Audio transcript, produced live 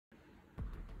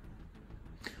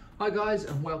Hi guys,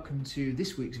 and welcome to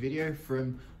this week's video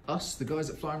from us, the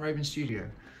guys at Flying Raven Studio.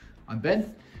 I'm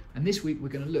Ben, and this week we're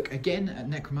going to look again at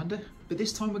Necromunda, but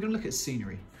this time we're going to look at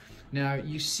scenery. Now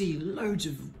you see loads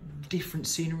of different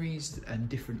sceneries and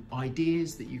different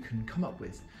ideas that you can come up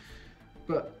with,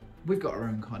 but we've got our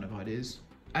own kind of ideas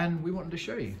and we wanted to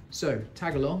show you. So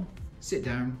tag along, sit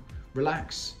down,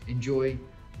 relax, enjoy,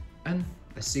 and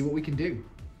let's see what we can do.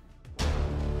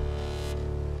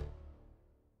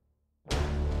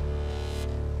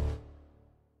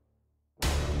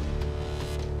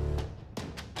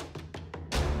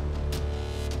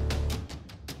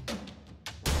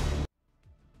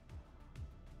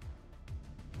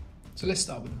 So let's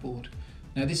start with the board.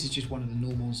 Now this is just one of the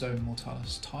normal Zone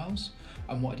Mortalis tiles,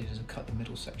 and what I did is I cut the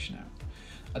middle section out.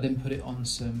 I then put it on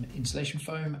some insulation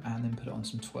foam and then put it on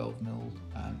some 12mm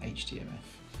HDMF.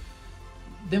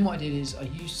 Then what I did is I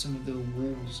used some of the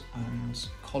walls and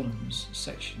columns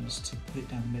sections to put it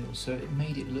down the middle, so it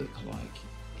made it look like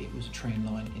it was a train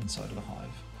line inside of the hive.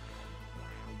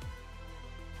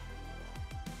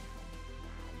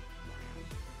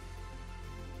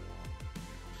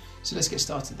 So let's get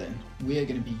started then. We are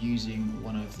going to be using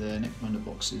one of the Necromunda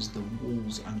boxes, the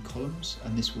walls and columns,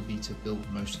 and this will be to build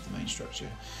most of the main structure.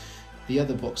 The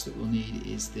other box that we'll need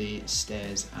is the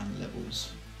stairs and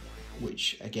levels,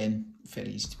 which again,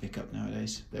 fairly easy to pick up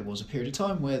nowadays. There was a period of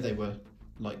time where they were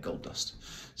like gold dust.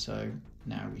 So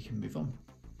now we can move on.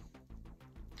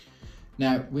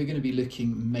 Now we're going to be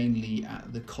looking mainly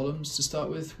at the columns to start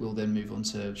with. We'll then move on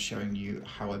to showing you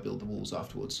how I build the walls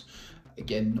afterwards.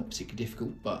 Again, not particularly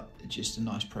difficult, but just a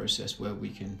nice process where we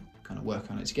can kind of work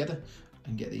on it together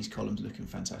and get these columns looking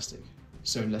fantastic.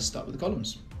 So let's start with the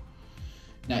columns.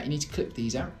 Now you need to clip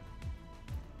these out.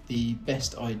 The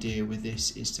best idea with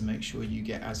this is to make sure you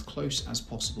get as close as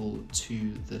possible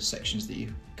to the sections that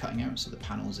you're cutting out, so the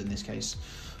panels in this case.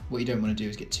 What you don't want to do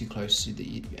is get too close so that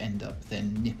you end up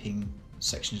then nipping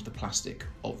sections of the plastic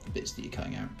of the bits that you're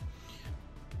cutting out.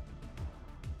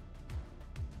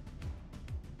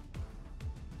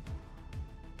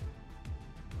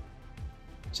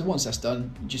 So once that's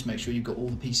done, just make sure you've got all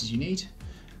the pieces you need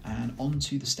and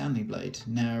onto the standing blade.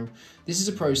 Now, this is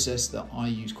a process that I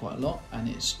use quite a lot, and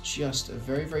it's just a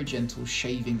very, very gentle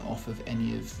shaving off of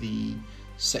any of the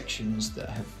sections that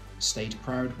have stayed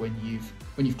proud when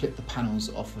you've clipped the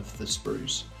panels off of the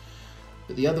sprues.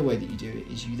 But the other way that you do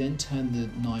it is you then turn the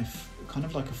knife kind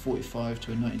of like a 45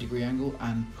 to a 90-degree angle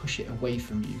and push it away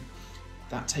from you.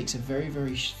 That takes a very,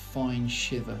 very fine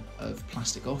shiver of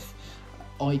plastic off.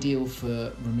 Ideal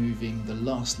for removing the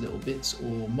last little bits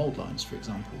or mould lines, for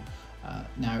example.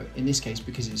 Now in this case,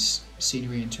 because it's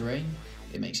scenery and terrain,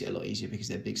 it makes it a lot easier because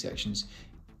they're big sections.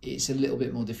 It's a little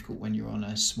bit more difficult when you're on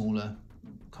a smaller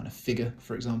kind of figure,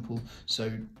 for example,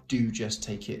 so do just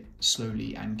take it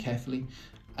slowly and carefully.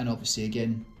 And obviously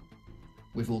again,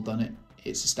 we've all done it,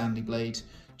 it's a standing blade,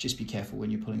 just be careful when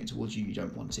you're pulling it towards you, you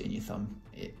don't want it in your thumb,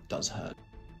 it does hurt.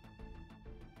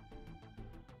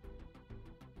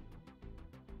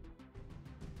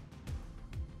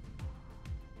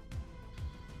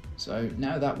 So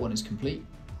now that one is complete,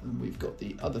 and we've got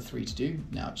the other three to do.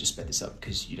 Now I've just sped this up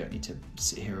because you don't need to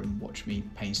sit here and watch me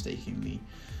painstakingly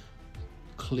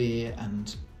clear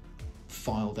and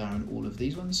file down all of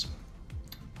these ones.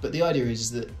 But the idea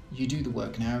is that you do the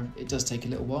work now. It does take a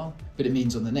little while, but it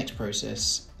means on the next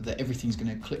process that everything's going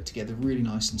to click together really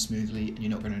nice and smoothly, and you're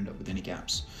not going to end up with any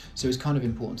gaps. So it's kind of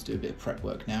important to do a bit of prep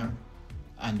work now,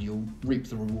 and you'll reap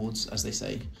the rewards, as they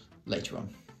say, later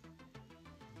on.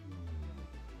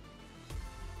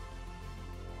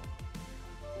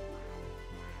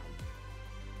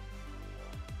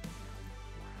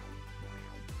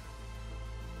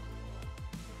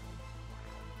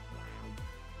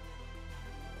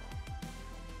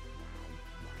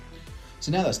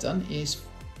 So now that's done, it's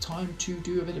time to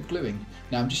do a bit of gluing.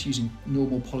 Now I'm just using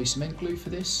normal poly cement glue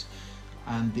for this,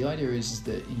 and the idea is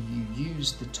that you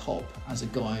use the top as a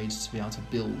guide to be able to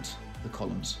build the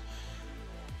columns.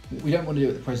 What we don't want to do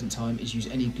at the present time is use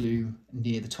any glue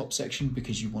near the top section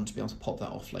because you want to be able to pop that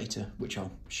off later, which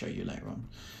I'll show you later on.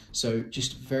 So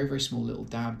just very, very small little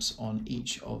dabs on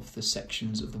each of the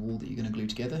sections of the wall that you're going to glue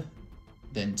together.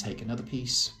 Then take another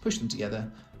piece, push them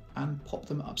together, and pop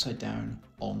them upside down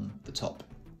on the top.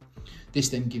 This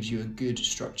then gives you a good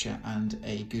structure and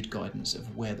a good guidance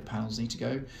of where the panels need to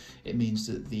go. It means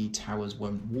that the towers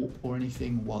won't warp or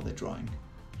anything while they're drying.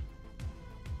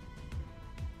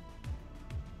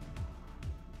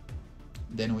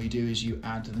 Then all you do is you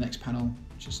add the next panel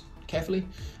just carefully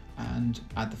and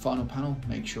add the final panel.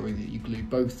 Make sure that you glue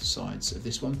both sides of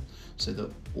this one so that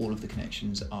all of the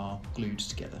connections are glued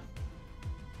together.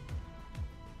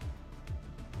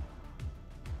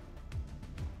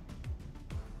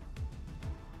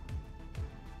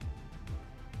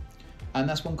 And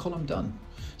that's one column done.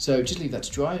 So just leave that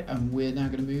to dry, and we're now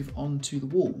going to move on to the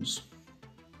walls.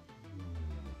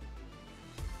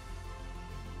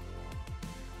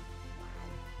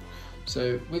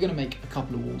 So we're going to make a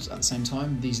couple of walls at the same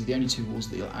time. These are the only two walls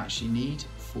that you'll actually need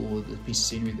for the piece of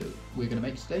scenery that we're going to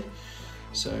make today.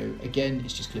 So again,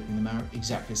 it's just clipping them out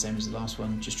exactly the same as the last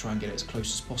one. Just try and get it as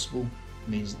close as possible. It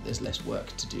means that there's less work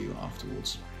to do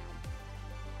afterwards.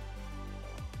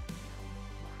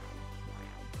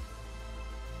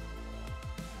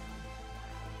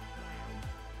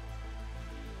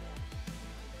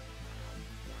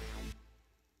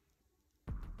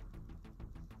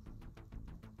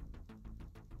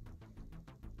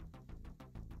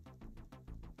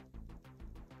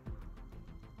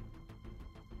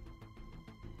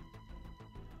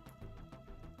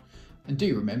 And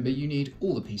do remember, you need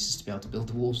all the pieces to be able to build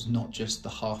the walls, not just the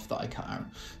half that I cut out.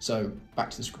 So back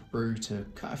to the screw to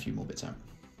cut a few more bits out.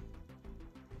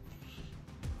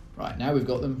 Right, now we've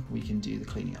got them, we can do the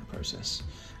cleaning up process.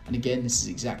 And again, this is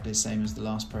exactly the same as the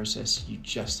last process. You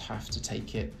just have to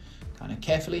take it kind of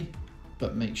carefully,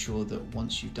 but make sure that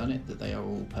once you've done it, that they are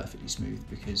all perfectly smooth,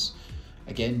 because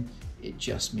again, it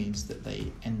just means that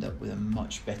they end up with a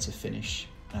much better finish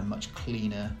and a much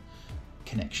cleaner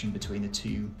connection between the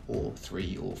 2 or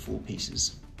 3 or 4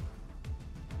 pieces.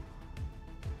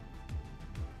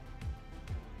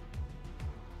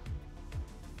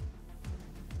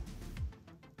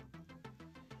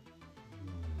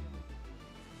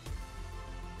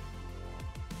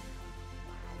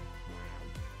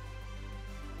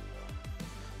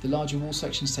 The larger wall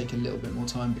sections take a little bit more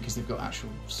time because they've got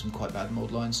some quite bad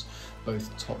mould lines,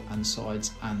 both top and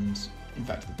sides, and in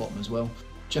fact the bottom as well.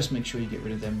 Just make sure you get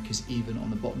rid of them, because even on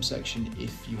the bottom section,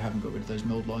 if you haven't got rid of those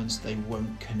mould lines, they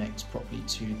won't connect properly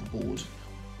to the board.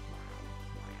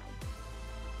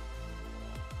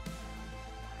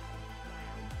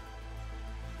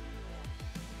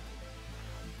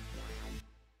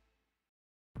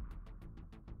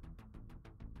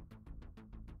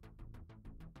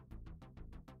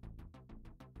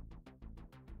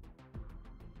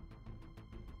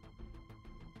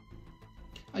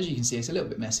 As you can see, it's a little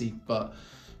bit messy, but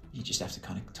you just have to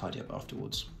kind of tidy up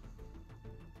afterwards.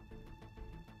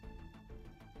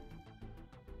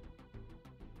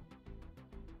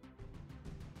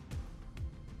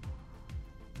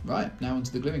 Right, now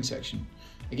onto the gluing section.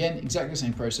 Again, exactly the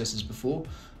same process as before,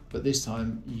 but this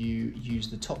time you use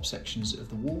the top sections of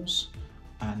the walls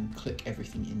and click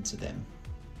everything into them.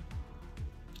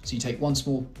 So you take one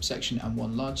small section and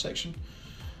one large section.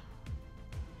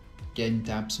 Again,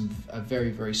 dab a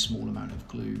very, very small amount of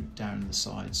glue down the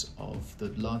sides of the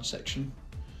large section.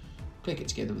 Click it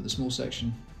together with the small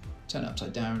section, turn it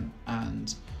upside down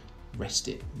and rest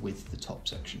it with the top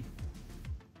section.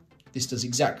 This does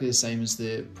exactly the same as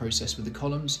the process with the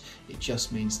columns. It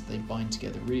just means that they bind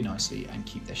together really nicely and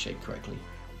keep their shape correctly.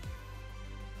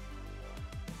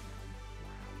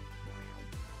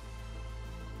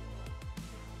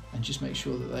 And just make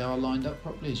sure that they are lined up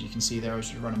properly. As you can see there, I was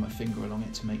just running my finger along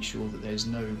it to make sure that there's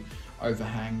no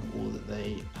overhang or that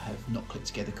they have not clicked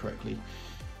together correctly.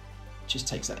 It just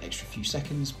takes that extra few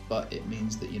seconds, but it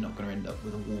means that you're not going to end up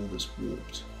with a wall that's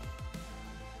warped.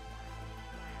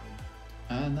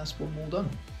 And that's one wall done.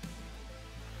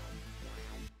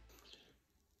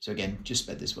 So again, just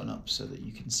sped this one up so that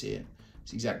you can see it.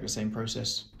 It's exactly the same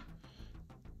process.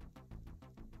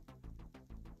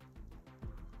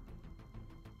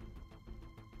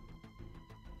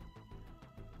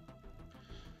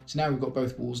 So now we've got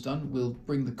both walls done, we'll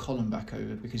bring the column back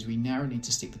over because we now need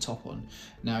to stick the top on.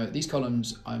 Now these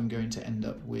columns I'm going to end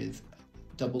up with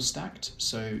double stacked,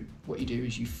 so what you do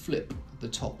is you flip the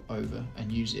top over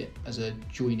and use it as a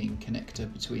joining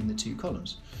connector between the two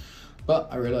columns. But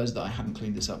I realised that I hadn't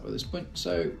cleaned this up at this point,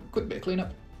 so quick bit of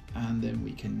cleanup and then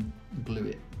we can glue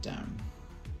it down.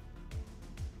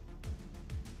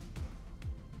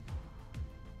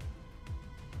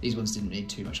 These ones didn't need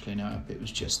too much cleaning up, it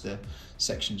was just the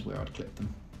sections where I'd clipped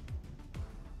them.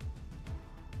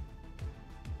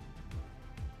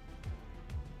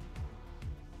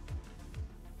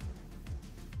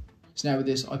 So now with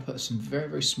this, I put some very,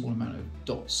 very small amount of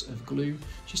dots of glue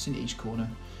just in each corner.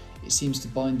 It seems to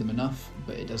bind them enough,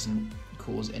 but it doesn't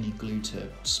cause any glue to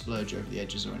splurge over the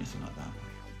edges or anything like that.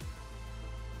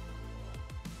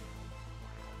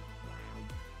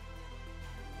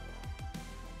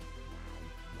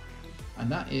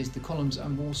 And that is the columns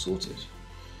and walls sorted.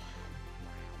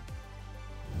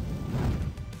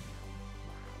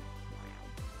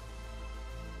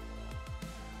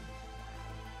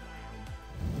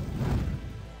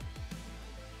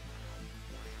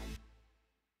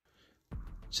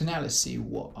 So now let's see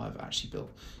what I've actually built.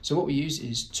 So what we use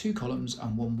is 2 columns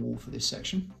and 1 wall for this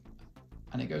section,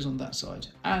 and it goes on that side.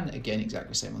 And again, exactly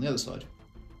the same on the other side.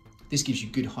 This gives you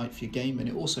good height for your game, and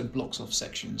it also blocks off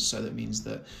sections, so that means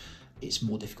that it's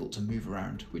more difficult to move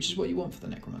around, which is what you want for the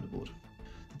Necromunda board.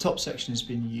 The top section has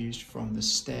been used from the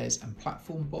stairs and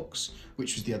platform box,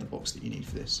 which was the other box that you need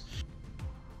for this.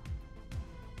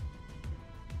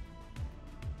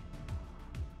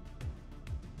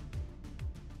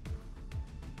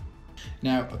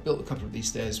 Now, I built a couple of these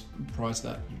stairs prior to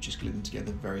that. You just glue them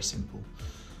together, very simple.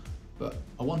 But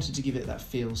I wanted to give it that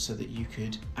feel so that you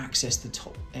could access the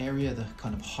top area, the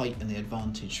kind of height and the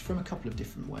advantage from a couple of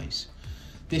different ways.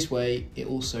 This way, it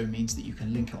also means that you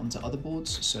can link it onto other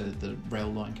boards so that the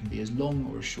rail line can be as long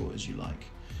or as short as you like.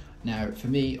 Now, for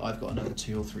me, I've got another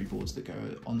 2 or 3 boards that go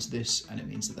onto this, and it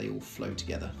means that they all flow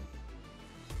together.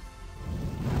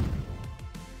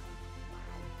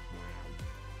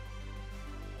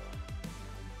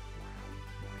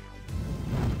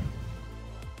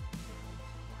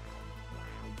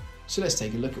 So let's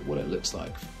take a look at what it looks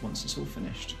like once it's all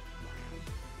finished.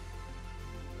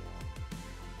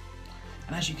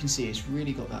 And as you can see, it's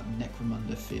really got that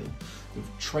Necromunda feel. The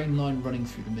train line running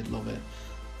through the middle of it,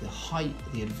 the height,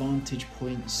 the advantage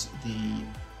points, the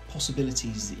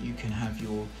possibilities that you can have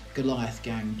your Goliath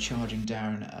gang charging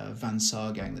down a Van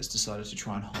Saar gang that's decided to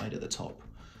try and hide at the top.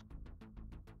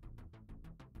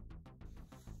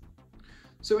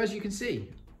 So as you can see,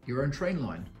 your own train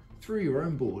line through your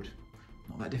own board.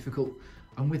 Not that difficult,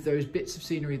 and with those bits of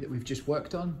scenery that we've just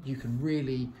worked on, you can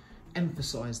really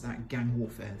emphasize that gang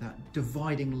warfare, that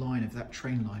dividing line of that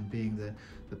train line being the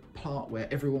part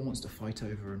where everyone wants to fight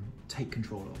over and take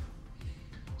control of.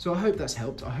 So I hope that's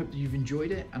helped. I hope that you've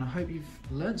enjoyed it, and I hope you've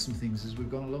learned some things as we've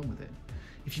gone along with it.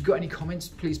 If you've got any comments,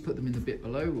 please put them in the bit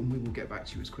below and we will get back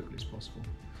to you as quickly as possible.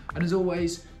 And as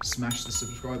always, smash the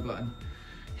subscribe button,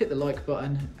 hit the like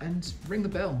button, and ring the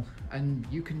bell, and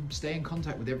you can stay in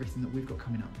contact with everything that we've got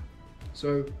coming up.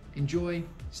 So enjoy,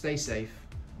 stay safe,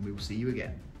 and we will see you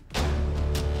again.